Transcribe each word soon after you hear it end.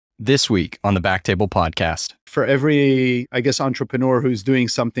This week on the Backtable Podcast. For every, entrepreneur who's doing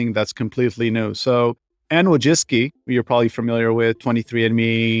something that's completely new. So Anne Wojcicki, who you're probably familiar with,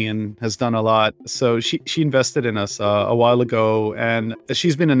 23andMe, and has done a lot. So she invested in us a while ago, and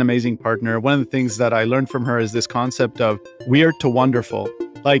she's been an amazing partner. One of the things that I learned from her is this concept of weird to wonderful.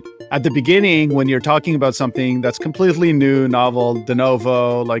 Like at the beginning, when you're talking about something that's completely new, novel, de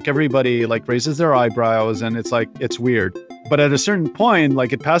novo, like everybody raises their eyebrows and it's weird. But at a certain point,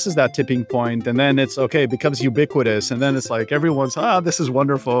 it passes that tipping point and then it's okay, it becomes ubiquitous. And then it's like everyone's, this is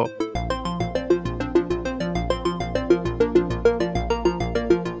wonderful.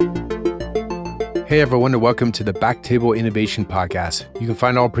 Hey everyone, and welcome to the Backtable Innovation Podcast. You can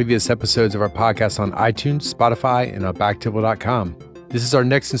find all previous episodes of our podcast on iTunes, Spotify, and on backtable.com. This is our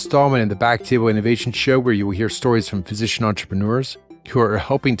next installment in the Backtable Innovation Show, where you will hear stories from physician entrepreneurs who are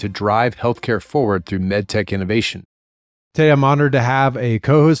helping to drive healthcare forward through medtech innovation. Today, I'm honored to have a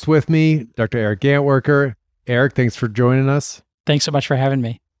co-host with me, Dr. Eric Gantwerker. Eric, thanks for joining us. Thanks so much for having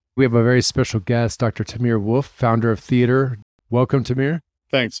me. We have a very special guest, Dr. Tamir Wolf, founder of Theator. Welcome, Tamir.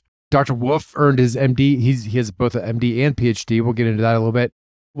 Thanks. Dr. Wolf earned his MD. He has both an MD and PhD. We'll get into that a little bit.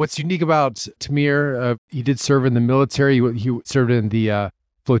 What's unique about Tamir, he did serve in the military. He served in the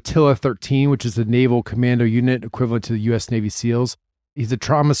Flotilla 13, which is the Naval Commando Unit equivalent to the U.S. Navy SEALs. He's a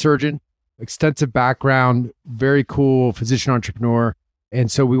trauma surgeon, extensive background, very cool physician entrepreneur.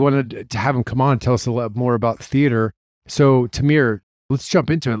 And so we wanted to have him come on and tell us a lot more about theater. So Tamir, let's jump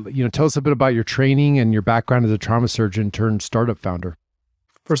into it. Tell us a bit about your training and your background as a trauma surgeon turned startup founder.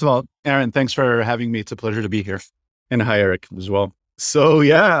 First of all, Aaron, thanks for having me. It's a pleasure to be here. And hi, Eric, as well. So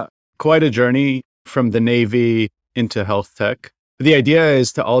yeah, quite a journey from the Navy into health tech. The idea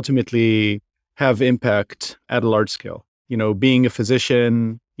is to ultimately have impact at a large scale. Being a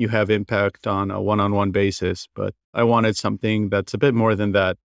physician, you have impact on a one-on-one basis, but I wanted something that's a bit more than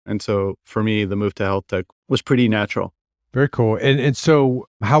that. And so for me, the move to health tech was pretty natural. Very cool. And so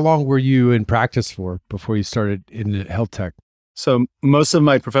how long were you in practice for before you started in health tech? So most of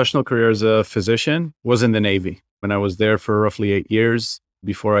my professional career as a physician was in the Navy. And I was there for roughly 8 years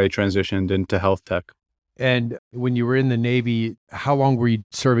before I transitioned into health tech. And when you were in the Navy, how long were you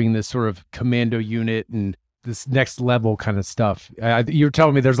serving this sort of commando unit and this next level kind of stuff? You were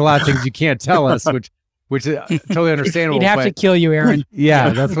telling me there's a lot of things you can't tell us, which is totally understandable. He'd have to kill you, Aaron.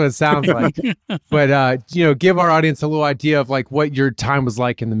 Yeah, that's what it sounds like. But, give our audience a little idea of what your time was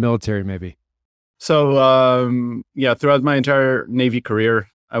like in the military, maybe. So, throughout my entire Navy career,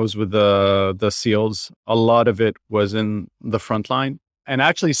 I was with the SEALs. A lot of it was in the front line. And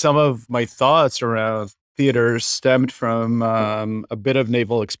actually, some of my thoughts around theater stemmed from a bit of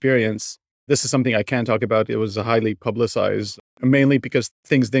naval experience. This is something I can talk about. It was highly publicized, mainly because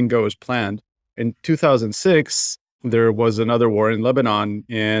things didn't go as planned. In 2006, there was another war in Lebanon,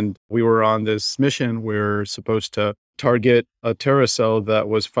 and we were on this mission. We were supposed to target a terrorist cell that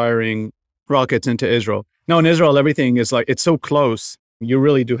was firing rockets into Israel. Now, in Israel, everything is it's so close. You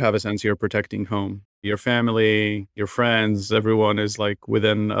really do have a sense you're protecting home. Your family, your friends, everyone is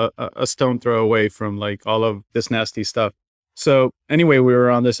within a stone throw away from all of this nasty stuff. So anyway, we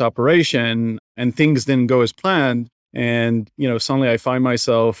were on this operation and things didn't go as planned. And, suddenly I find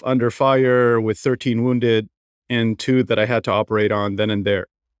myself under fire with 13 wounded and 2 that I had to operate on then and there.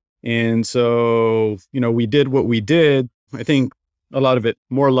 And so, we did what we did. I think a lot of it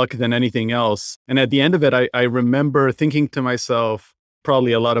more luck than anything else. And at the end of it, I remember thinking to myself,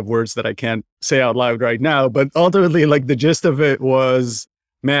 probably a lot of words that I can't say out loud right now, but ultimately the gist of it was,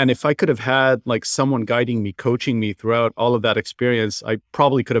 man, if I could have had someone guiding me, coaching me throughout all of that experience, I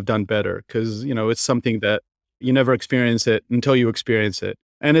probably could have done better because, it's something that you never experience it until you experience it.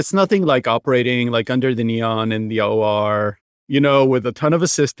 And it's nothing like operating under the neon in the OR, with a ton of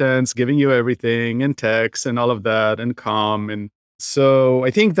assistants giving you everything and text and all of that and calm. And so I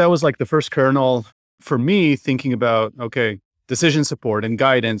think that was the first kernel for me thinking about, okay, decision support and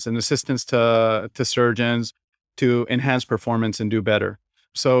guidance and assistance to surgeons to enhance performance and do better.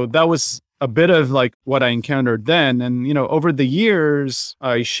 So that was a bit of what I encountered then. And, over the years,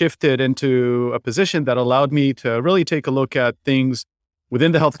 I shifted into a position that allowed me to really take a look at things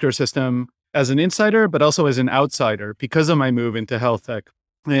within the healthcare system as an insider, but also as an outsider because of my move into health tech.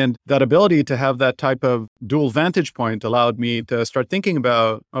 And that ability to have that type of dual vantage point allowed me to start thinking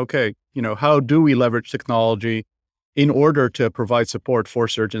about, okay, how do we leverage technology in order to provide support for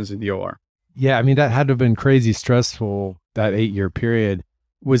surgeons in the OR? Yeah, I mean, that had to have been crazy stressful, that 8-year period.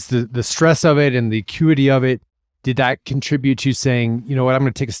 Was the stress of it and the acuity of it, did that contribute to saying, I'm going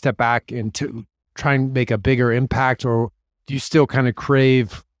to take a step back and to try and make a bigger impact? Or do you still kind of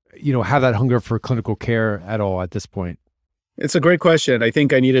crave, have that hunger for clinical care at all at this point? It's a great question. I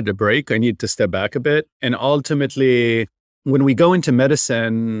think I needed a break. I need to step back a bit. And ultimately, when we go into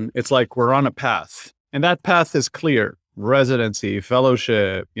medicine, it's like we're on a path. And that path is clear. Residency,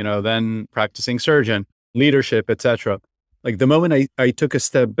 fellowship, then practicing surgeon, leadership, etc. Like the moment I took a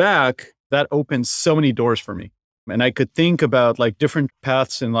step back, that opened so many doors for me. And I could think about like different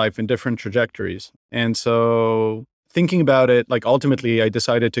paths in life and different trajectories. And so thinking about it, like ultimately I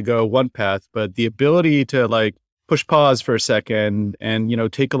decided to go one path, but the ability to like push pause for a second and,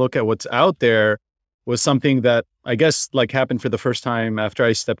 take a look at what's out there was something that I guess like happened for the first time after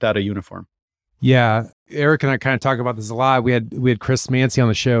I stepped out of uniform. Yeah. Eric and I kind of talk about this a lot. We had Chris Mancy on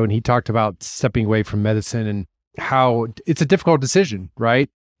the show, and he talked about stepping away from medicine and how it's a difficult decision, right?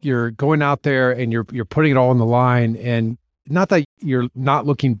 You're going out there and you're putting it all on the line, and not that you're not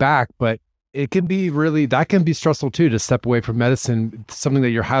looking back, but it can be that can be stressful too, to step away from medicine, something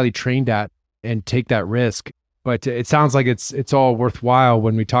that you're highly trained at, and take that risk. But it sounds like it's all worthwhile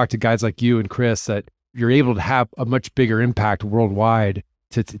when we talk to guys like you and Chris, that you're able to have a much bigger impact worldwide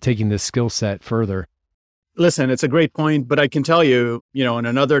to taking this skill set further. Listen, it's a great point, but I can tell you, on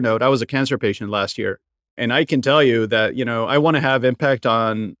another note, I was a cancer patient last year. And I can tell you that, I want to have impact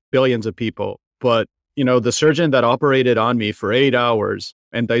on billions of people. But, the surgeon that operated on me for 8 hours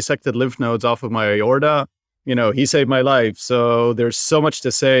and dissected lymph nodes off of my aorta, he saved my life. So there's so much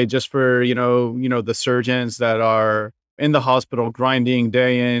to say just for, the surgeons that are in the hospital grinding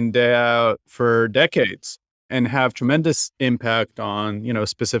day in, day out for decades and have tremendous impact on,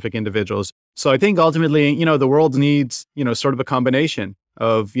 specific individuals. So I think ultimately, the world needs, sort of a combination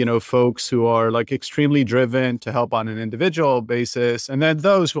of, folks who are like extremely driven to help on an individual basis, and then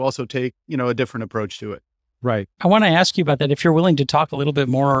those who also take, a different approach to it. Right. I want to ask you about that, if you're willing to talk a little bit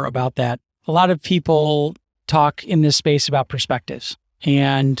more about that. A lot of people talk in this space about perspectives,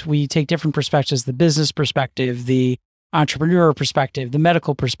 and we take different perspectives, the business perspective, the entrepreneur perspective, the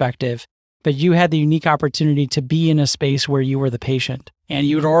medical perspective. But you had the unique opportunity to be in a space where you were the patient, and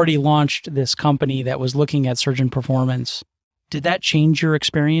you had already launched this company that was looking at surgeon performance. Did that change your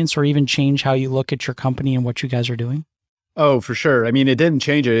experience, or even change how you look at your company and what you guys are doing? Oh, for sure. I mean, it didn't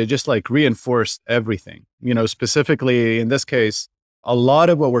change it. It just like reinforced everything. Specifically in this case, a lot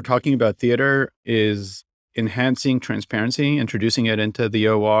of what we're talking about Theator is enhancing transparency, introducing it into the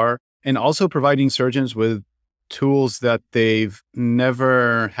OR, and also providing surgeons with tools that they've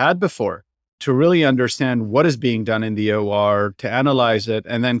never had before to really understand what is being done in the OR, to analyze it,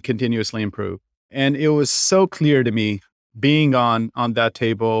 and then continuously improve. And it was so clear to me being on that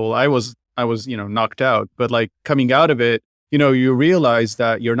table. I was, knocked out, but like coming out of it, you realize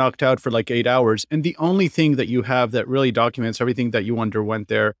that you're knocked out for like 8 hours. And the only thing that you have that really documents everything that you underwent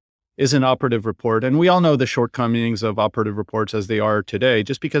there is an operative report. And we all know the shortcomings of operative reports as they are today,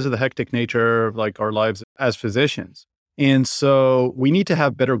 just because of the hectic nature of like our lives as physicians. And so we need to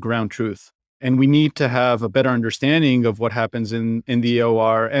have better ground truth. And we need to have a better understanding of what happens in the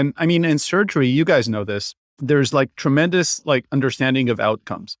OR. And I mean, in surgery, you guys know this, there's like tremendous like understanding of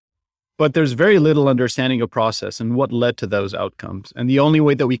outcomes, but there's very little understanding of process and what led to those outcomes. And the only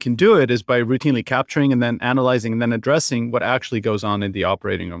way that we can do it is by routinely capturing and then analyzing and then addressing what actually goes on in the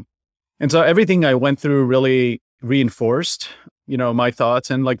operating room. And so everything I went through really reinforced, my thoughts.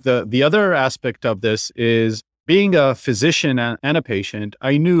 And like the other aspect of this is being a physician and a patient,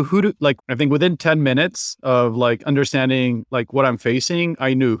 I knew who to, like, I think within 10 minutes of like understanding like what I'm facing,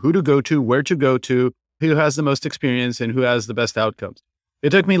 I knew who to go to, where to go to, who has the most experience and who has the best outcomes.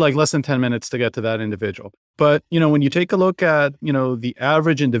 It took me like less than 10 minutes to get to that individual. But, when you take a look at, the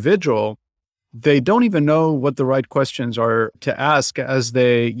average individual, they don't even know what the right questions are to ask as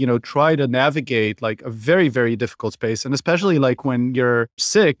they, try to navigate like a very, very difficult space. And especially like when you're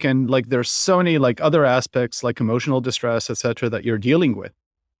sick and like there's so many like other aspects like emotional distress, et cetera, that you're dealing with.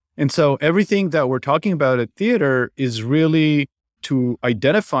 And so everything that we're talking about at Theator is really to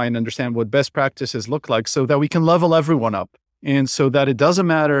identify and understand what best practices look like so that we can level everyone up. And so that it doesn't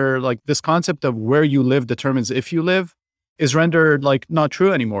matter, like this concept of where you live determines if you live is rendered like not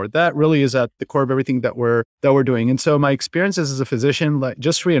true anymore. That really is at the core of everything that we're doing. And so my experiences as a physician like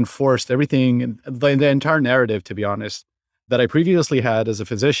just reinforced everything, the entire narrative, to be honest, that I previously had as a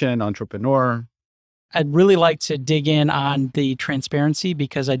physician, entrepreneur. I'd really like to dig in on the transparency,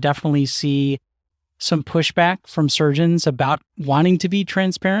 because I definitely see some pushback from surgeons about wanting to be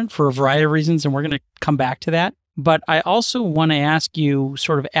transparent for a variety of reasons, and we're going to come back to that. But I also want to ask you,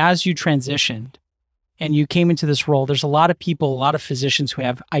 sort of as you transitioned and you came into this role, there's a lot of people, a lot of physicians who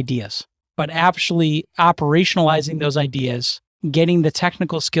have ideas, but actually operationalizing those ideas, getting the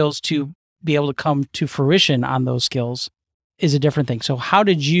technical skills to be able to come to fruition on those skills is a different thing. So how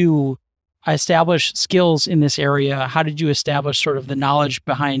did you establish skills in this area? How did you establish sort of the knowledge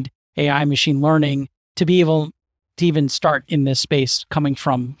behind AI machine learning to be able to even start in this space coming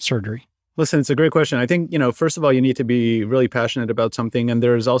from surgery? Listen, it's a great question. I think, first of all, you need to be really passionate about something. And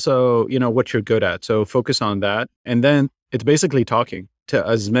there's also, what you're good at. So focus on that. And then it's basically talking to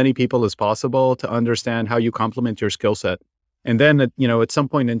as many people as possible to understand how you complement your skill set. And then, at some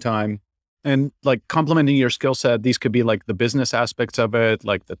point in time, and like complementing your skill set, these could be like the business aspects of it,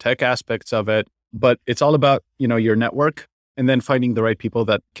 like the tech aspects of it. But it's all about, your network and then finding the right people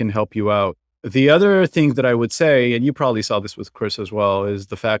that can help you out. The other thing that I would say, and you probably saw this with Chris as well, is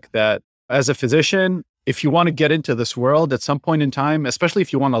the fact that as a physician, if you want to get into this world at some point in time, especially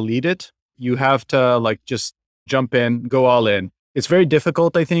if you want to lead it, you have to like just jump in, go all in. It's very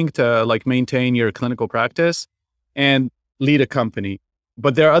difficult, I think, to like maintain your clinical practice and lead a company.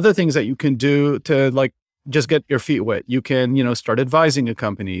 But there are other things that you can do to like just get your feet wet. You can, start advising a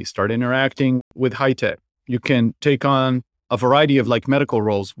company, start interacting with high tech. You can take on a variety of like medical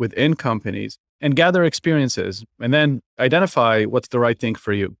roles within companies and gather experiences and then identify what's the right thing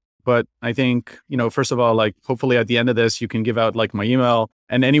for you. But I think, first of all, like hopefully at the end of this, you can give out like my email,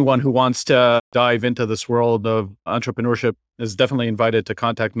 and anyone who wants to dive into this world of entrepreneurship is definitely invited to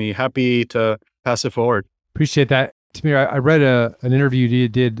contact me. Happy to pass it forward. Appreciate that. Tamir, I read an interview you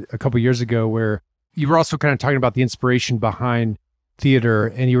did a couple of years ago where you were also kind of talking about the inspiration behind Theator,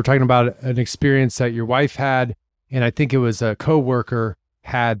 and you were talking about an experience that your wife had, and I think it was a coworker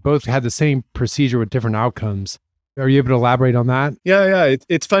both had the same procedure with different outcomes. Are you able to elaborate on that? Yeah.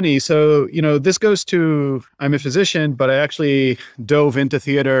 It's funny. So, this goes to, I'm a physician, but I actually dove into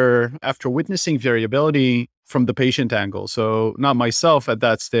theater after witnessing variability from the patient angle. So not myself at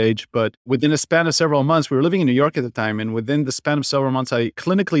that stage, but within a span of several months, we were living in New York at the time. And within the span of several months, I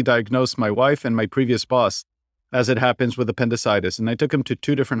clinically diagnosed my wife and my previous boss, as it happens, with appendicitis. And I took them to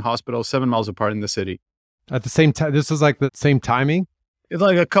 2 different hospitals, 7 miles apart in the city. At the same time, this was like the same timing? It's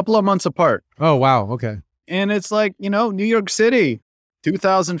like a couple of months apart. Oh, wow. Okay. And it's like, New York City,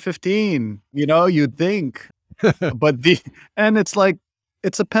 2015, you'd think. But and it's like,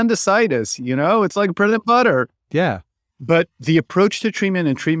 it's appendicitis, it's like bread and butter. Yeah. But the approach to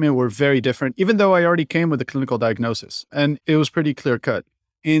treatment were very different, even though I already came with a clinical diagnosis and it was pretty clear cut.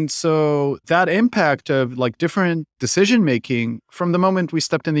 And so that impact of like different decision making from the moment we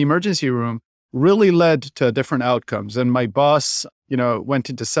stepped in the emergency room really led to different outcomes. And my boss, went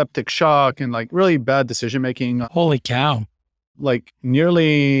into septic shock and like really bad decision making. Holy cow. Like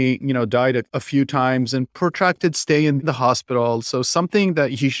nearly, died a few times and protracted stay in the hospital. So something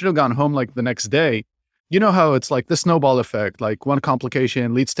that he should have gone home like the next day. You know how it's like the snowball effect, like one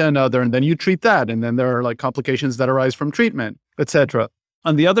complication leads to another, and then you treat that. And then there are like complications that arise from treatment, etc.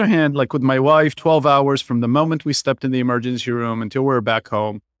 On the other hand, like with my wife, 12 hours from the moment we stepped in the emergency room until we were back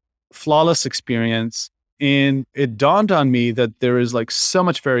home, flawless experience. And it dawned on me that there is like so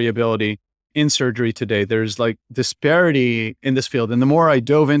much variability in surgery today. There's like disparity in this field. And the more I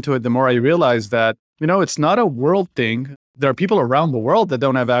dove into it, the more I realized that, it's not a world thing. There are people around the world that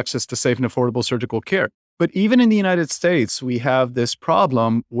don't have access to safe and affordable surgical care. But even in the United States, we have this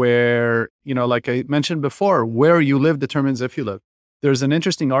problem where, like I mentioned before, where you live determines if you live. There's an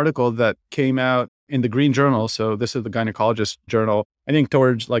interesting article that came out in the Green Journal. So this is the gynecologist journal, I think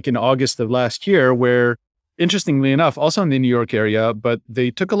towards like in August of last year, where interestingly enough, also in the New York area, but they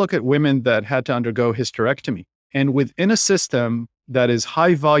took a look at women that had to undergo hysterectomy. And within a system that is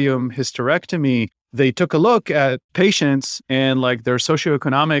high volume hysterectomy, they took a look at patients and like their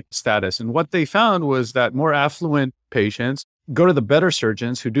socioeconomic status. And what they found was that more affluent patients go to the better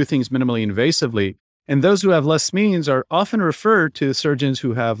surgeons who do things minimally invasively. And those who have less means are often referred to surgeons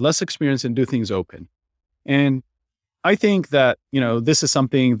who have less experience and do things open. And I think that, this is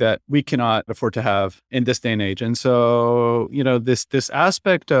something that we cannot afford to have in this day and age. And so, this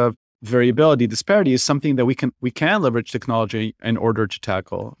aspect of variability, disparity is something that we can leverage technology in order to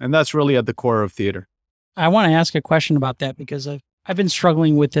tackle. And that's really at the core of theater. I want to ask a question about that because I've been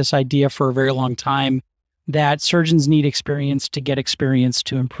struggling with this idea for a very long time that surgeons need experience to get experience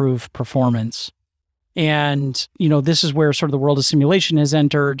to improve performance. And, this is where sort of the world of simulation has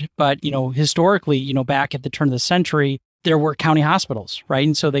entered. But, historically, back at the turn of the century, there were county hospitals, right?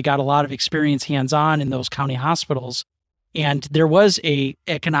 And so they got a lot of experience hands-on in those county hospitals. And there was a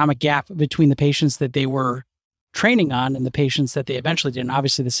economic gap between the patients that they were training on and the patients that they eventually did. And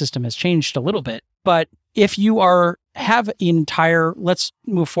obviously the system has changed a little bit. But if you let's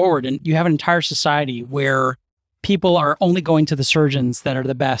move forward, and you have an entire society where people are only going to the surgeons that are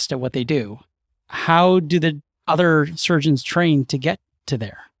the best at what they do, how do the other surgeons train to get to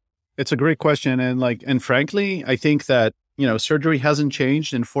there? It's a great question. And frankly, I think that surgery hasn't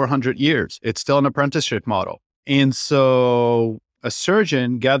changed in 400 years. It's still an apprenticeship model. And so a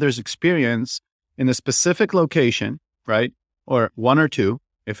surgeon gathers experience in a specific location, right? Or one or two,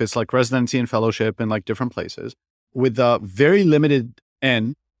 if it's like residency and fellowship in like different places, with a very limited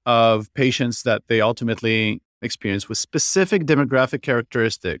N of patients that they ultimately experience with specific demographic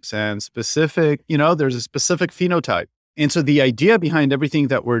characteristics and specific, there's a specific phenotype. And so the idea behind everything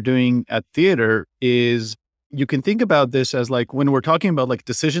that we're doing at Theater is you can think about this as like when we're talking about like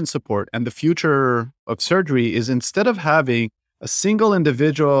decision support and the future of surgery is instead of having a single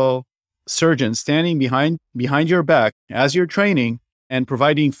individual surgeon standing behind your back as you're training and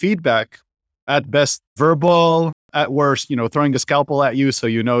providing feedback, at best verbal, at worst, throwing a scalpel at you so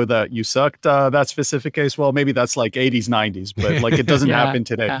you know that you sucked that specific case. Well, maybe that's like 80s, 90s, but like it doesn't happen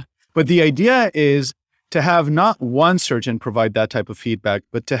today. Yeah. But the idea is to have not one surgeon provide that type of feedback,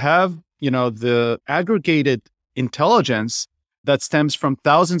 but to have, the aggregated intelligence that stems from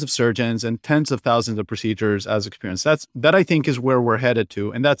thousands of surgeons and tens of thousands of procedures as experience. That I think is where we're headed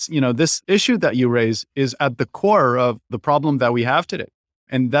to. And that's, this issue that you raise is at the core of the problem that we have today.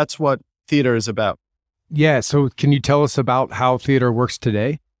 And that's what Theater is about. Yeah. So can you tell us about how Theater works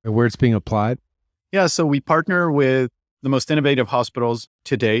today and where it's being applied? Yeah. So we partner with the most innovative hospitals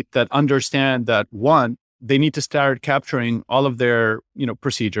to date that understand that one, they need to start capturing all of their,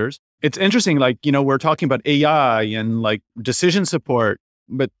 procedures. It's interesting, like, we're talking about AI and like decision support.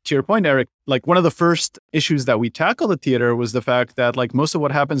 But to your point, Eric, like one of the first issues that we tackled at Theater was the fact that like most of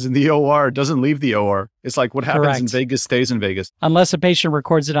what happens in the OR doesn't leave the OR. It's like what happens in Vegas stays in Vegas. Unless a patient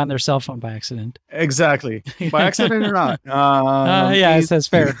records it on their cell phone by accident. Exactly. By accident or not. Yes, that's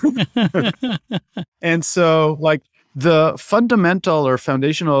fair. And so like the fundamental or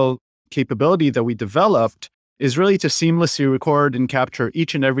foundational capability that we developed is really to seamlessly record and capture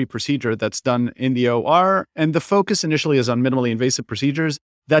each and every procedure that's done in the OR. And the focus initially is on minimally invasive procedures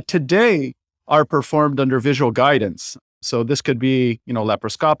that today are performed under visual guidance. So this could be,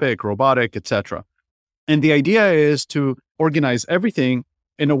 laparoscopic, robotic, etc. And the idea is to organize everything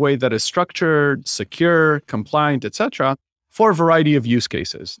in a way that is structured, secure, compliant, etc., for a variety of use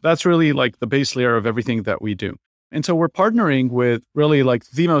cases. That's really like the base layer of everything that we do. And so we're partnering with really like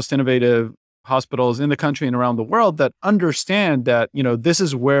the most innovative hospitals in the country and around the world that understand that, this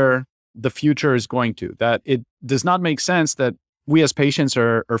is where the future is going to, that it does not make sense that we as patients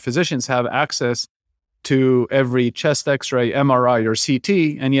or physicians have access to every chest x-ray, MRI or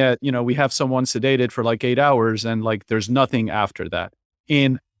CT. And yet, we have someone sedated for like 8 hours and like, there's nothing after that.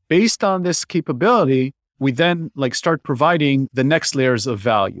 And based on this capability, we then like start providing the next layers of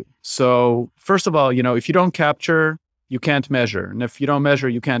value. So first of all, if you don't capture, you can't measure. And if you don't measure,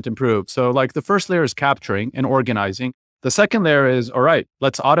 you can't improve. So like the first layer is capturing and organizing. The second layer is, all right,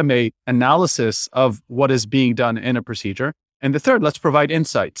 let's automate analysis of what is being done in a procedure. And the third, let's provide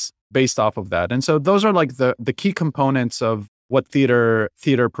insights based off of that. And so those are like the key components of what Theater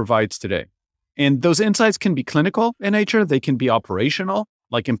provides today. And those insights can be clinical in nature. They can be operational,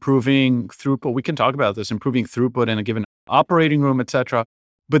 like improving throughput. We can talk about this, improving throughput in a given operating room, et cetera.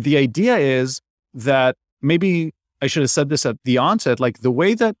 But the idea is that maybe I should have said this at the onset, like the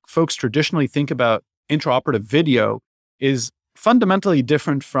way that folks traditionally think about intraoperative video is fundamentally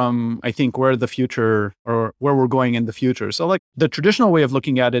different from, I think, where the future or where we're going in the future. So like the traditional way of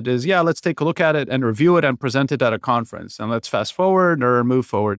looking at it is, let's take a look at it and review it and present it at a conference and let's fast forward or move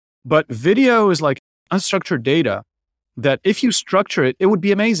forward. But video is like unstructured data that if you structure it, it would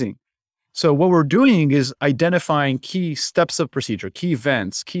be amazing. So what we're doing is identifying key steps of procedure, key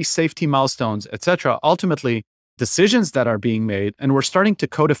events, key safety milestones, et cetera, ultimately decisions that are being made, and we're starting to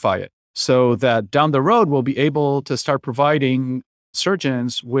codify it so that down the road, we'll be able to start providing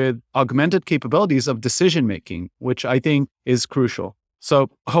surgeons with augmented capabilities of decision-making, which I think is crucial. So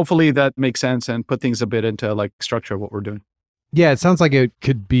hopefully that makes sense and put things a bit into like structure of what we're doing. Yeah, it sounds like it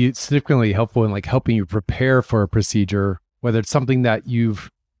could be significantly helpful in like helping you prepare for a procedure, whether it's something that you've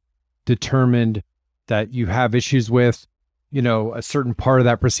determined that you have issues with, a certain part of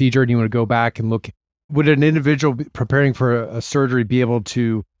that procedure, and you want to go back and look. Would an individual preparing for a surgery be able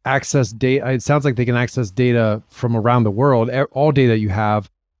to access data? It sounds like they can access data from around the world, all data you have,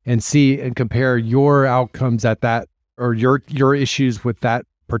 and see and compare your outcomes at that, or your issues with that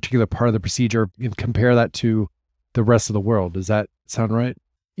particular part of the procedure, and compare that to the rest of the world. Does that sound right?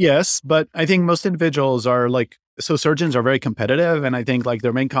 Yes, but I think most individuals are like, so surgeons are very competitive, and I think like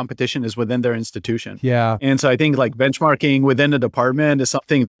their main competition is within their institution. Yeah. And so I think like benchmarking within a department is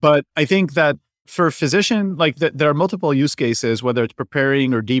something, but I think that for a physician, like there are multiple use cases, whether it's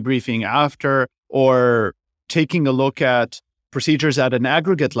preparing or debriefing after, or taking a look at procedures at an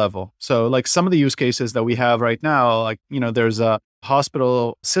aggregate level. So like some of the use cases that we have right now, like, there's a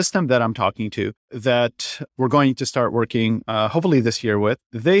hospital system that I'm talking to that we're going to start working hopefully this year with.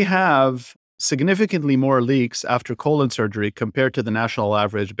 They have significantly more leaks after colon surgery compared to the national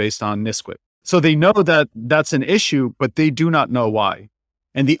average based on NISQIP. So they know that that's an issue, but they do not know why.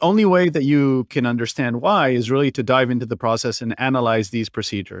 And the only way that you can understand why is really to dive into the process and analyze these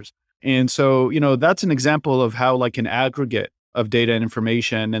procedures. And so, that's an example of how like an aggregate of data and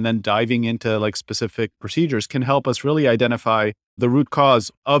information and then diving into like specific procedures can help us really identify the root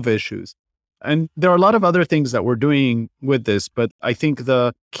cause of issues. And there are a lot of other things that we're doing with this, but I think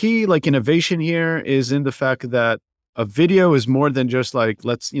the key like innovation here is in the fact that a video is more than just like,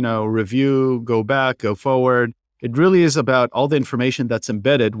 let's, review, go back, go forward. It really is about all the information that's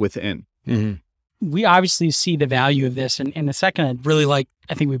embedded within. Mm-hmm. We obviously see the value of this. And in a second,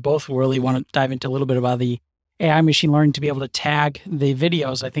 I think we both really want to dive into a little bit about the AI machine learning to be able to tag the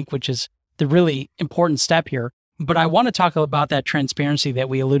videos, I think, which is the really important step here. But I want to talk about that transparency that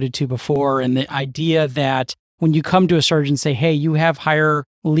we alluded to before and the idea that when you come to a surgeon and say, hey, you have higher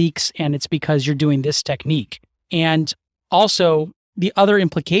leaks and it's because you're doing this technique. And also the other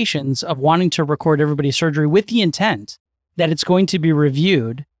implications of wanting to record everybody's surgery with the intent that it's going to be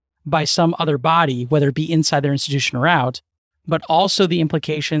reviewed by some other body, whether it be inside their institution or out, but also the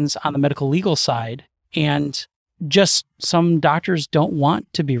implications on the medical legal side. And just some doctors don't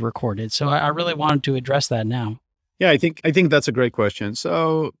want to be recorded. So I really wanted to address that now. Yeah, I think that's a great question.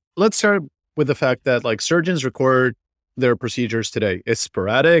 So let's start with the fact that like surgeons record their procedures today. It's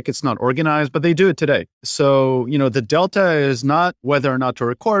sporadic, it's not organized, but they do it today. So, the delta is not whether or not to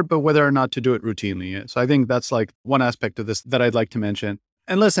record, but whether or not to do it routinely. So I think that's like one aspect of this that I'd like to mention.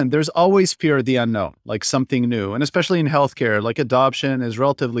 And listen, there's always fear of the unknown, like something new. And especially in healthcare, like adoption is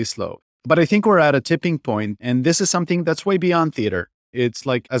relatively slow. But I think we're at a tipping point, and this is something that's way beyond theater. It's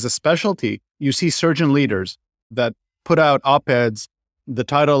like as a specialty, you see surgeon leaders that put out op-eds, the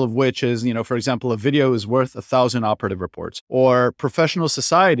title of which is, for example, a video is worth 1,000 operative reports, or professional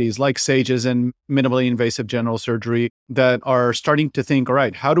societies like SAGES and minimally invasive general surgery that are starting to think, all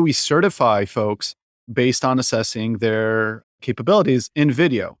right, how do we certify folks based on assessing their capabilities in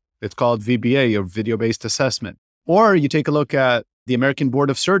video? It's called VBA, or video-based assessment. Or you take a look at the American Board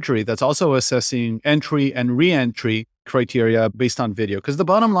of Surgery that's also assessing entry and re-entry criteria based on video. Because the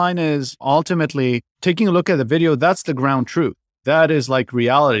bottom line is ultimately taking a look at the video, that's the ground truth. That is like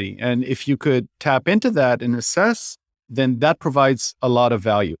reality. And if you could tap into that and assess, then that provides a lot of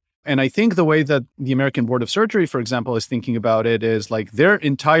value. And I think the way that the American Board of Surgery, for example, is thinking about it is like their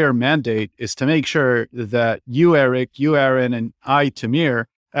entire mandate is to make sure that you, Eric, you, Aaron, and I, Tamir,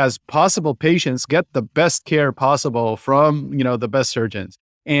 as possible patients get the best care possible from, the best surgeons.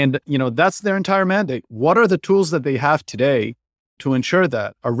 And, that's their entire mandate. What are the tools that they have today to ensure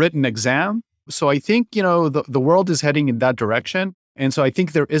that? A written exam? So I think, the world is heading in that direction. And so I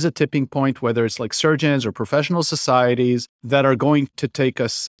think there is a tipping point, whether it's like surgeons or professional societies that are going to take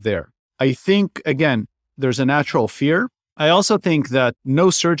us there. I think, again, there's a natural fear. I also think that no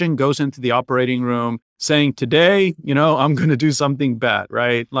surgeon goes into the operating room saying, today, I'm going to do something bad,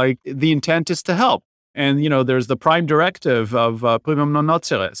 right? Like the intent is to help. And, there's the prime directive of primum non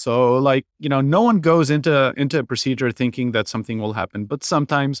nocere. So like, no one goes into a procedure thinking that something will happen, but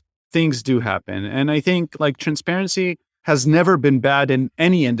sometimes things do happen. And I think like transparency has never been bad in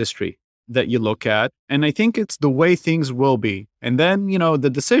any industry that you look at. And I think it's the way things will be. And then, the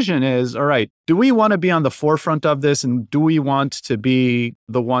decision is, all right, do we want to be on the forefront of this? And do we want to be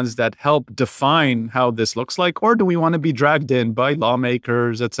the ones that help define how this looks like? Or do we want to be dragged in by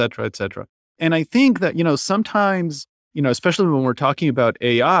lawmakers, et cetera, et cetera? And I think that, sometimes, especially when we're talking about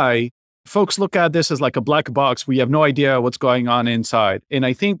AI, folks look at this as like a black box. We have no idea what's going on inside. And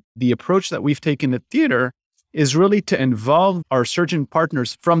I think the approach that we've taken at Theator is really to involve our surgeon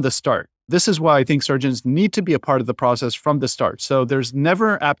partners from the start. This is why I think surgeons need to be a part of the process from the start. So there's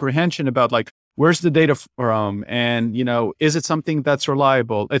never apprehension about like, where's the data from? And, is it something that's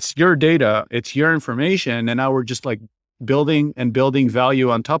reliable? It's your data, it's your information. And now we're just like building value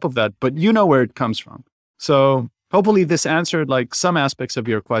on top of that, but where it comes from. So hopefully this answered like some aspects of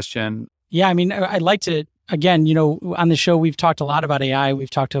your question. Yeah, I mean, I'd like to, again, on the show, we've talked a lot about AI. We've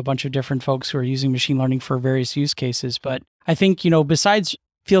talked to a bunch of different folks who are using machine learning for various use cases. But I think, besides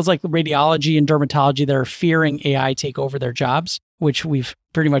fields like radiology and dermatology that are fearing AI take over their jobs, which we've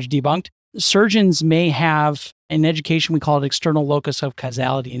pretty much debunked, surgeons may have in education, we call it external locus of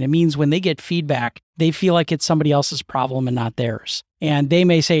causality. And it means when they get feedback, they feel like it's somebody else's problem and not theirs. And they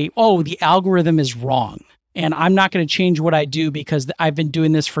may say, oh, the algorithm is wrong. And I'm not going to change what I do because I've been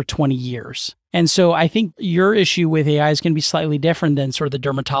doing this for 20 years. And so I think your issue with AI is going to be slightly different than sort of the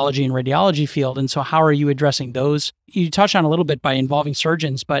dermatology and radiology field. And so how are you addressing those? You touched on a little bit by involving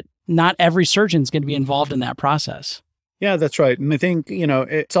surgeons, but not every surgeon is going to be involved in that process. Yeah, that's right. And I think,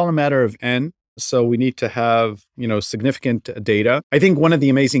 it's all a matter of N. So we need to have, significant data. I think one of the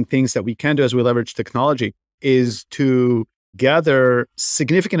amazing things that we can do as we leverage technology is to gather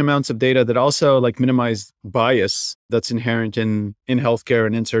significant amounts of data that also like minimize bias that's inherent in healthcare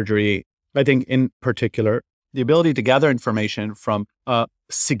and in surgery. I think in particular, the ability to gather information from a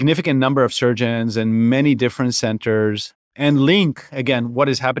significant number of surgeons and many different centers and link, again, what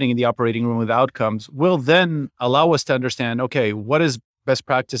is happening in the operating room with outcomes will then allow us to understand, okay, what does best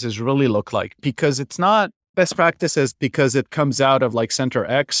practices really look like? Because it's not best practices because it comes out of like center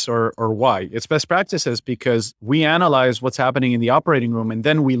X or Y. It's best practices because we analyze what's happening in the operating room and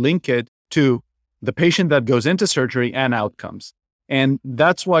then we link it to the patient that goes into surgery and outcomes. And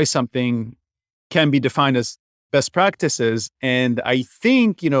that's why something can be defined as best practices. And I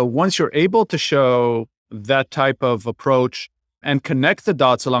think, once you're able to show that type of approach and connect the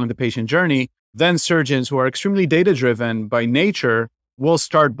dots along the patient journey, then surgeons who are extremely data-driven by nature will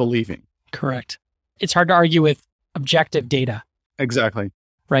start believing. Correct. It's hard to argue with objective data. Exactly.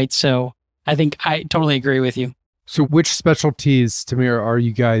 Right. So I think I totally agree with you. So which specialties, Tamir, are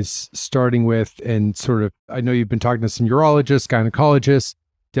you guys starting with? And sort of, I know you've been talking to some urologists, gynecologists,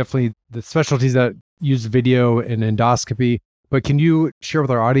 definitely the specialties that use video and endoscopy. But can you share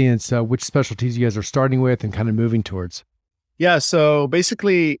with our audience which specialties you guys are starting with and kind of moving towards? Yeah. So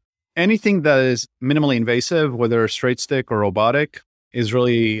basically anything that is minimally invasive, whether straight stick or robotic, is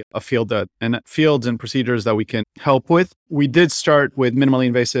really a fields and procedures that we can help with. We did start with minimally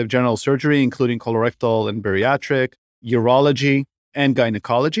invasive general surgery, including colorectal and bariatric, urology, and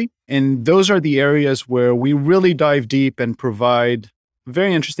gynecology. And those are the areas where we really dive deep and provide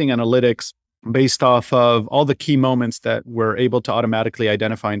very interesting analytics based off of all the key moments that we're able to automatically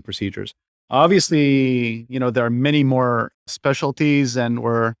identify in procedures. Obviously, there are many more specialties and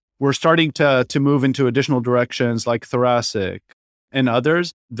we're starting to move into additional directions like thoracic and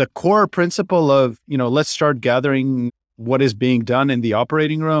others. The core principle of, let's start gathering what is being done in the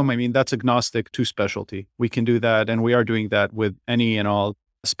operating room. I mean, that's agnostic to specialty. We can do that. And we are doing that with any and all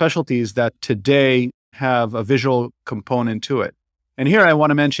specialties that today have a visual component to it. And here I want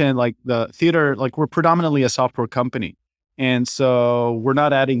to mention like the theater, like we're predominantly a software company. And so we're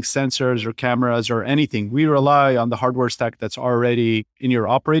not adding sensors or cameras or anything. We rely on the hardware stack that's already in your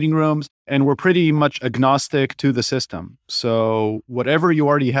operating rooms. And we're pretty much agnostic to the system. So whatever you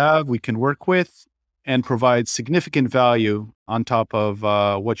already have, we can work with and provide significant value on top of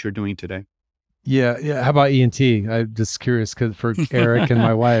what you're doing today. Yeah. How about ENT? I'm just curious because for Eric and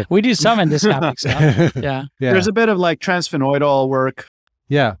my wife. We do some endoscopic stuff. Yeah. There's a bit of like transphenoidal work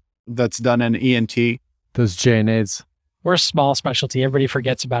that's done in ENT. Those JNAs. We're a small specialty. Everybody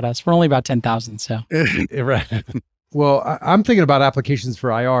forgets about us. We're only about 10,000. So, right. Well, I'm thinking about applications for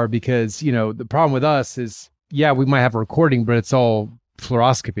IR because, the problem with us is, we might have a recording, but it's all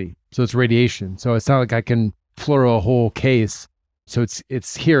fluoroscopy. So it's radiation. So it's not like I can fluoro a whole case. So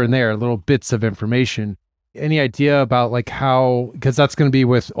it's here and there, little bits of information. Any idea about like how, because that's going to be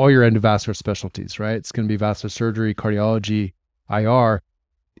with all your endovascular specialties, right? It's going to be vascular surgery, cardiology, IR.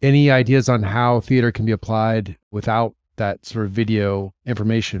 Any ideas on how theater can be applied without that sort of video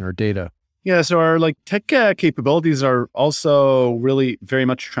information or data? Yeah, so our like tech capabilities are also really very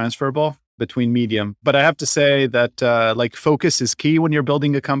much transferable between medium. But I have to say that like focus is key when you're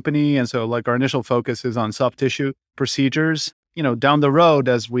building a company. And so like our initial focus is on soft tissue procedures. Down the road,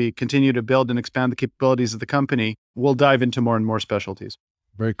 as we continue to build and expand the capabilities of the company, we'll dive into more and more specialties.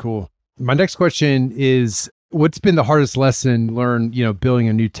 Very cool. My next question is, what's been the hardest lesson learned, building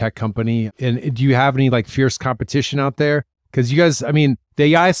a new tech company? And do you have any like fierce competition out there? Because you guys, the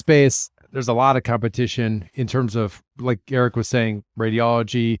AI space, there's a lot of competition in terms of, like Eric was saying,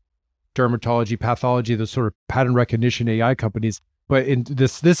 radiology, dermatology, pathology, those sort of pattern recognition AI companies. But in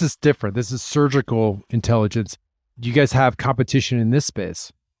this is different. This is surgical intelligence. Do you guys have competition in this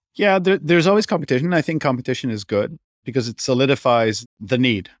space? Yeah, there's always competition. I think competition is good because it solidifies the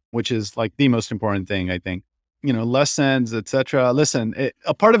need, which is like the most important thing, I think. Lessons, etc. Listen,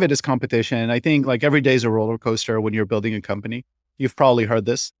 a part of it is competition. I think like every day is a roller coaster when you're building a company. You've probably heard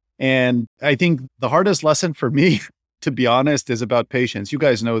this. And I think the hardest lesson for me, to be honest, is about patience. You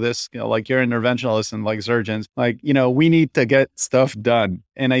guys know this, like you're interventionalists and like surgeons, like, we need to get stuff done.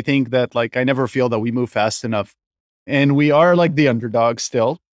 And I think that like, I never feel that we move fast enough. And we are like the underdog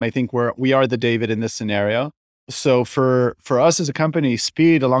still. I think we are the David in this scenario. So for us as a company,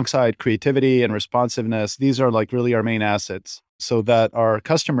 speed alongside creativity and responsiveness, these are like really our main assets so that our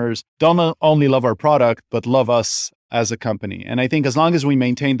customers don't only love our product, but love us as a company. And I think as long as we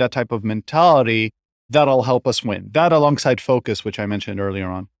maintain that type of mentality, that'll help us win. That alongside focus, which I mentioned earlier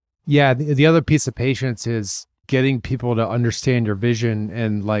on. Yeah, the other piece of patience is getting people to understand your vision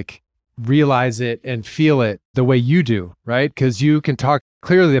and like realize it and feel it the way you do, right? Because you can talk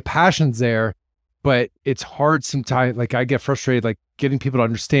clearly, the passion's there, but it's hard sometimes. Like I get frustrated, like getting people to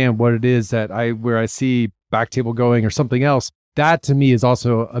understand what it is that where I see Backtable going or something else. That to me is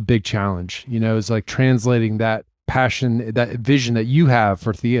also a big challenge, is like translating that passion, that vision that you have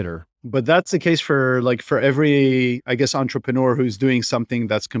for theater. But that's the case for every, I guess, entrepreneur who's doing something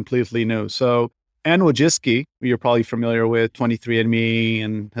that's completely new. So Anne Wojcicki, who you're probably familiar with, 23andMe,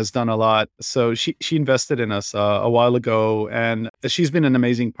 and has done a lot. So she invested in us a while ago, and she's been an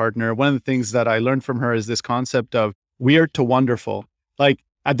amazing partner. One of the things that I learned from her is this concept of weird to wonderful. Like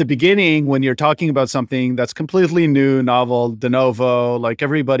at the beginning, when you're talking about something that's completely new, novel, de novo, like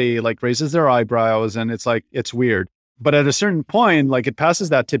everybody like raises their eyebrows and it's like, it's weird. But at a certain point, like it passes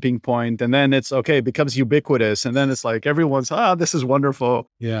that tipping point and then it's okay, it becomes ubiquitous. And then it's like, everyone's, this is wonderful.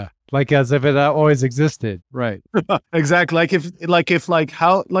 Yeah. Like as if it always existed. Right. Exactly.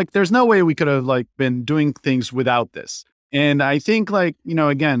 There's no way we could have like been doing things without this. And I think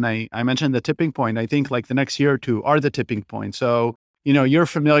again, I mentioned the tipping point. I think like the next year or two are the tipping point. So, you're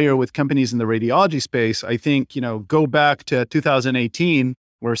familiar with companies in the radiology space. I think, go back to 2018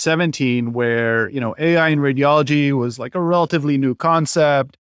 or 17, where, AI in radiology was like a relatively new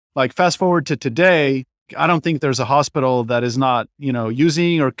concept. Like fast forward to today, I don't think there's a hospital that is not,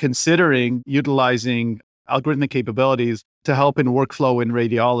 using or considering utilizing algorithmic capabilities to help in workflow in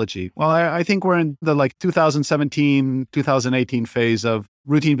radiology. Well, I think we're in the 2017, 2018 phase of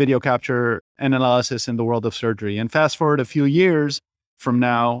routine video capture and analysis in the world of surgery. And fast forward a few years from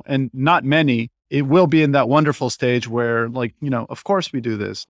now, and not many, it will be in that wonderful stage where of course we do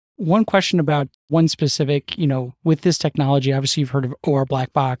this. One question about one specific, with this technology, obviously you've heard of OR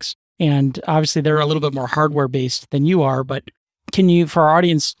Black Box, and obviously they're a little bit more hardware based than you are, but can you, for our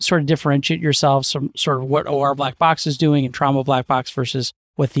audience, sort of differentiate yourselves from sort of what OR Black Box is doing and Trauma Black Box versus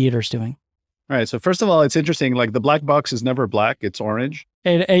what Theator's doing? All right. So first of all, it's interesting. Like the black box is never black; it's orange.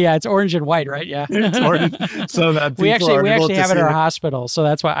 Yeah, it's orange and white, right? Yeah, it's orange. So that we actually have it at our hospital, so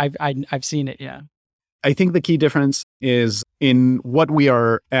that's why I've seen it. Yeah. I think the key difference is in what we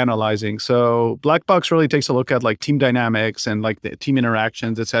are analyzing. So black box really takes a look at like team dynamics and like the team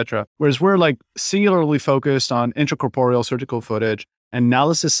interactions, et cetera. Whereas we're like singularly focused on intracorporeal surgical footage,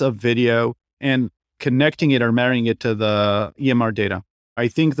 analysis of video, and connecting it or marrying it to the EMR data. I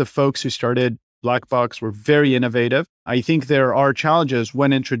think the folks who started Black Box were very innovative. I think there are challenges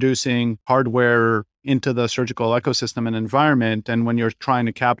when introducing hardware into the surgical ecosystem and environment, and when you're trying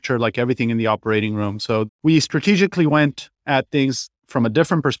to capture like everything in the operating room. So we strategically went at things from a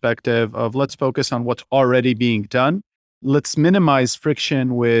different perspective of let's focus on what's already being done. Let's minimize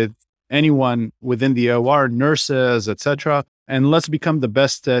friction with anyone within the OR, nurses, et cetera. And let's become the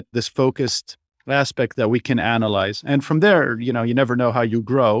best at this focused aspect that we can analyze. And from there, you never know how you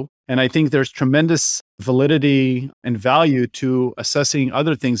grow. And I think there's tremendous validity and value to assessing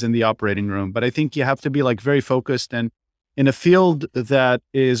other things in the operating room. But I think you have to be like very focused, and in a field that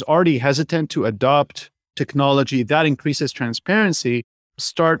is already hesitant to adopt technology that increases transparency,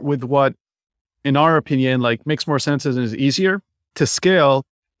 start with what, in our opinion, like makes more sense and is easier to scale,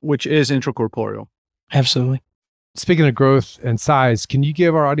 which is intracorporeal. Absolutely. Speaking of growth and size, can you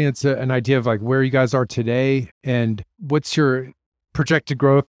give our audience an idea of like where you guys are today and what's your projected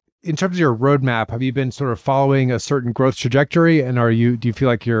growth? In terms of your roadmap, have you been sort of following a certain growth trajectory, and do you feel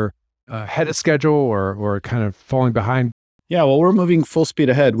like you're ahead of schedule or kind of falling behind? Yeah, well, we're moving full speed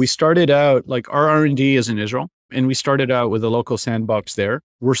ahead. We started out, like our R&D is in Israel, and we started out with a local sandbox there.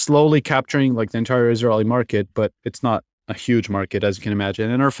 We're slowly capturing like the entire Israeli market, but it's not a huge market, as you can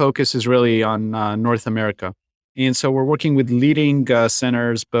imagine. And our focus is really on North America. And so we're working with leading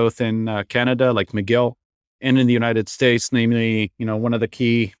centers, both in Canada, like McGill, and in the United States, namely, one of the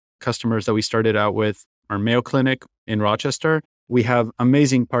key customers that we started out with are Mayo Clinic in Rochester. We have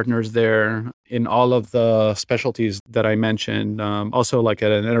amazing partners there in all of the specialties that I mentioned, also like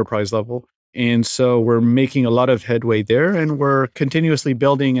at an enterprise level. And so we're making a lot of headway there, and we're continuously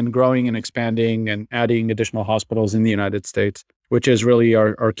building and growing and expanding and adding additional hospitals in the United States, which is really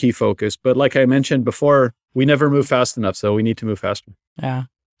our key focus. But like I mentioned before, we never move fast enough, so we need to move faster. Yeah.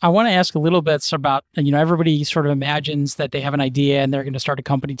 I want to ask a little bit about, everybody sort of imagines that they have an idea and they're going to start a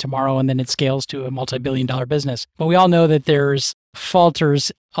company tomorrow and then it scales to a multi-billion-dollar business. But we all know that there's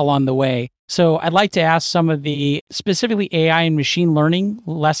falters along the way. So I'd like to ask some of the specifically AI and machine learning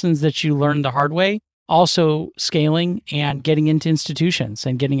lessons that you learned the hard way, also scaling and getting into institutions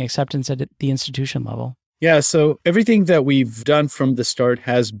and getting acceptance at the institution level. Yeah, so everything that we've done from the start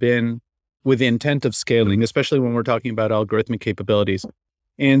has been with the intent of scaling, especially when we're talking about algorithmic capabilities.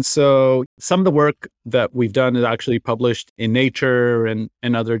 And so some of the work that we've done is actually published in Nature and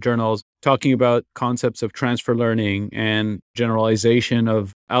other journals, talking about concepts of transfer learning and generalization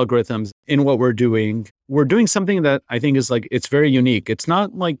of algorithms in what we're doing. We're doing something that I think is like, it's very unique. It's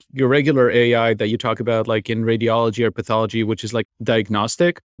not like your regular AI that you talk about like in radiology or pathology, which is like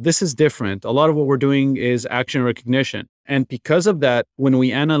diagnostic. This is different. A lot of what we're doing is action recognition. And because of that, when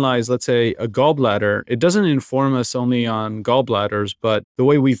we analyze, let's say, a gallbladder, it doesn't inform us only on gallbladders, but the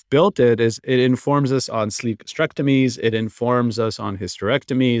way we've built it is it informs us on sleeve gastrectomies, it informs us on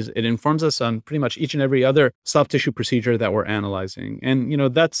hysterectomies, it informs us on pretty much each and every other soft tissue procedure that we're analyzing. And,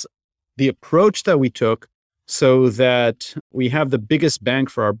 that's the approach that we took so that we have the biggest bang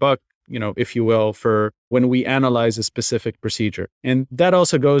for our buck, if you will, for when we analyze a specific procedure. And that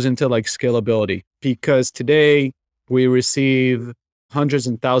also goes into like scalability, because today, we receive hundreds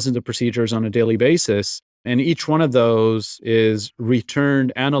and thousands of procedures on a daily basis, and each one of those is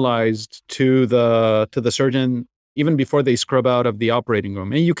returned, analyzed to the surgeon even before they scrub out of the operating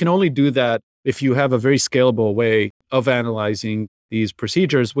room. And you can only do that if you have a very scalable way of analyzing these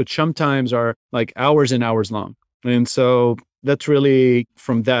procedures, which sometimes are like hours and hours long. And so that's really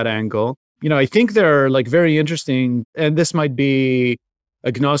from that angle. I think they're like very interesting, and this might be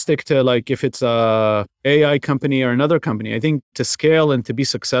agnostic to like if it's a AI company or another company. I think to scale and to be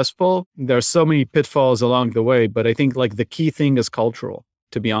successful, there are so many pitfalls along the way, but I think like the key thing is cultural,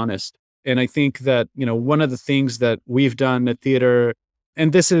 to be honest. And I think that, one of the things that we've done at Theator,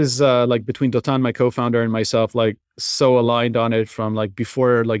 and this is like between Dotan, my co-founder, and myself, like so aligned on it from like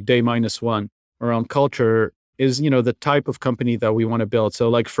before like day -1 around culture, is, the type of company that we want to build. So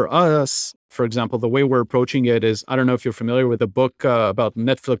like for us, for example, the way we're approaching it is, I don't know if you're familiar with a book about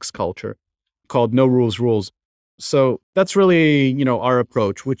Netflix culture called No Rules Rules. So that's really, our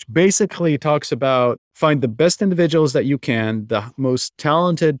approach, which basically talks about find the best individuals that you can, the most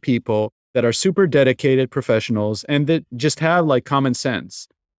talented people that are super dedicated professionals and that just have like common sense.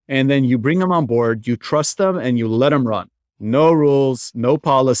 And then you bring them on board, you trust them, and you let them run. No rules, no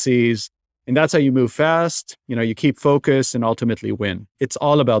policies. And that's how you move fast. You keep focus and ultimately win. It's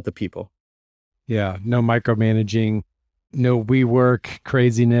all about the people. Yeah. No micromanaging, no WeWork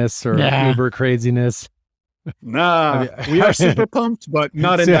craziness or Uber craziness. Nah, we are super pumped, but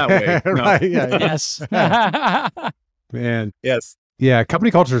not in that way. No. Right, yeah. Yes. Man. Yes. Yeah.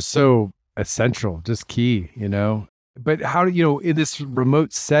 Company culture is so essential, just key, But how do in this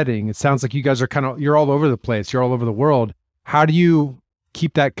remote setting, it sounds like you guys are you're all over the place. You're all over the world. How do you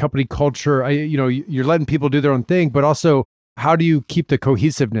keep that company culture? You're letting people do their own thing, but also how do you keep the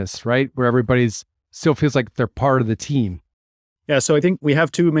cohesiveness, right? Where everybody's still feels like they're part of the team. Yeah. So I think we have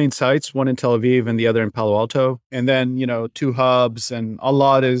two main sites, one in Tel Aviv and the other in Palo Alto. And then, 2 hubs, and a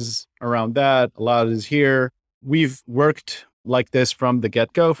lot is around that. A lot is here. We've worked like this from the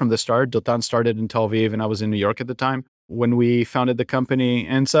get-go, from the start. Dotan started in Tel Aviv and I was in New York at the time when we founded the company.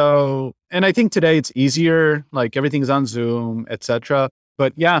 And I think today it's easier, like everything's on Zoom, etc.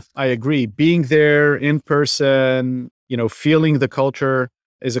 But yeah, I agree. Being there in person, feeling the culture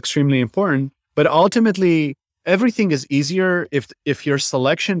is extremely important. But ultimately, everything is easier if your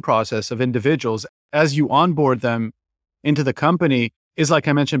selection process of individuals, as you onboard them into the company, is like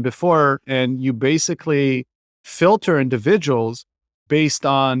I mentioned before, and you basically filter individuals based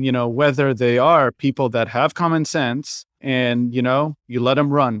on, whether they are people that have common sense and, you let them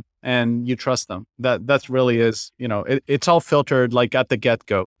run and you trust them. That really is, it's all filtered like at the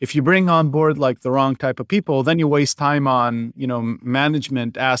get-go. If you bring on board like the wrong type of people, then you waste time on,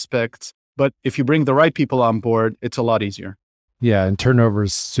 management aspects. But if you bring the right people on board, it's a lot easier. Yeah. And turnover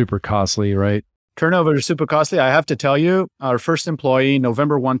is super costly, right? Turnover is super costly. I have to tell you, our first employee,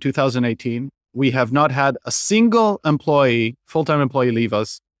 November 1, 2018, we have not had a single employee, full-time employee, leave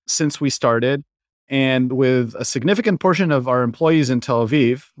us since we started. And with a significant portion of our employees in Tel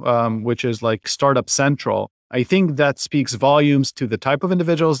Aviv, which is like startup central, I think that speaks volumes to the type of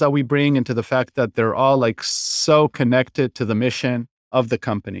individuals that we bring and to the fact that they're all like so connected to the mission of the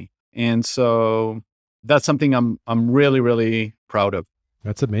company. And so that's something I'm really, really proud of.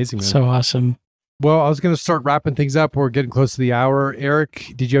 That's amazing, man. So awesome. Well, I was going to start wrapping things up. We're getting close to the hour.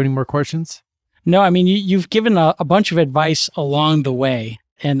 Eric, did you have any more questions? No, I mean, you've given a bunch of advice along the way.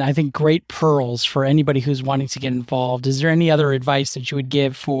 and I think great pearls for anybody who's wanting to get involved. Is there any other advice that you would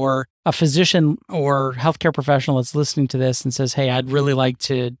give for a physician or healthcare professional that's listening to this and says, hey, I'd really like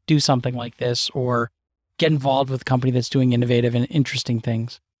to do something like this or get involved with a company that's doing innovative and interesting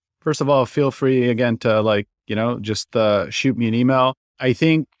things? First of all, feel free again to just shoot me an email. I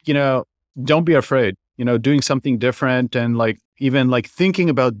think, don't be afraid, doing something different and even thinking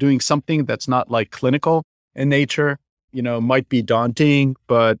about doing something that's not clinical in nature, might be daunting,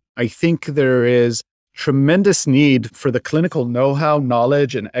 but I think there is tremendous need for the clinical know-how,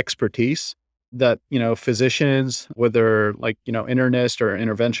 knowledge, and expertise that, physicians, whether internists or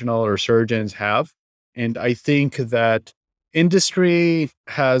interventional or surgeons have. And I think that industry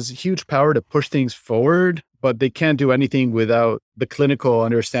has huge power to push things forward, but they can't do anything without the clinical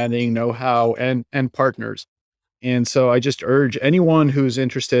understanding, know-how, and partners. And so I just urge anyone who's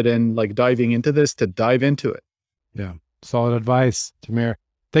interested in diving into this to dive into it. Yeah. Solid advice, Tamir.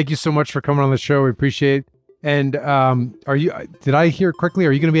 Thank you so much for coming on the show. We appreciate it. And did I hear correctly?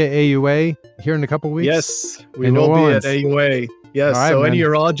 Are you going to be at AUA here in a couple of weeks? Yes, we will be at AUA. Yes. All right, so man. any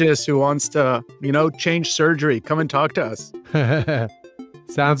urologist who wants to, change surgery, come and talk to us.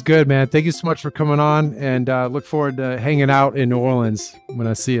 Sounds good, man. Thank you so much for coming on, and look forward to hanging out in New Orleans when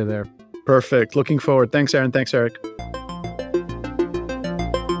I see you there. Perfect. Looking forward. Thanks, Aaron. Thanks, Eric.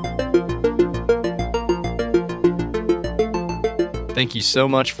 Thank you so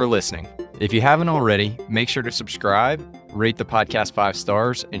much for listening. If you haven't already, make sure to subscribe, rate the podcast 5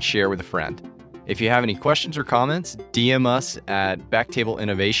 stars, and share with a friend. If you have any questions or comments, DM us at Backtable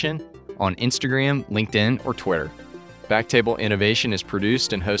Innovation on Instagram, LinkedIn, or Twitter. Backtable Innovation is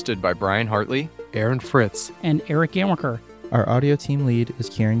produced and hosted by Brian Hartley, Aaron Fritz, And Eric Yamaker. Our audio team lead is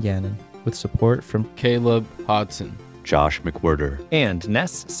Kieran Gannon, with support from Caleb Hodson, Josh McWhirter, and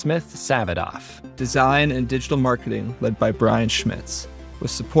Ness Smith-Savadoff. Design and digital marketing led by Brian Schmitz,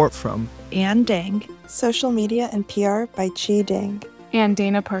 with support from Ann Dang. Social media and PR by Chi Dang. And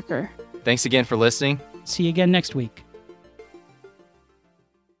Dana Parker. Thanks again for listening. See you again next week.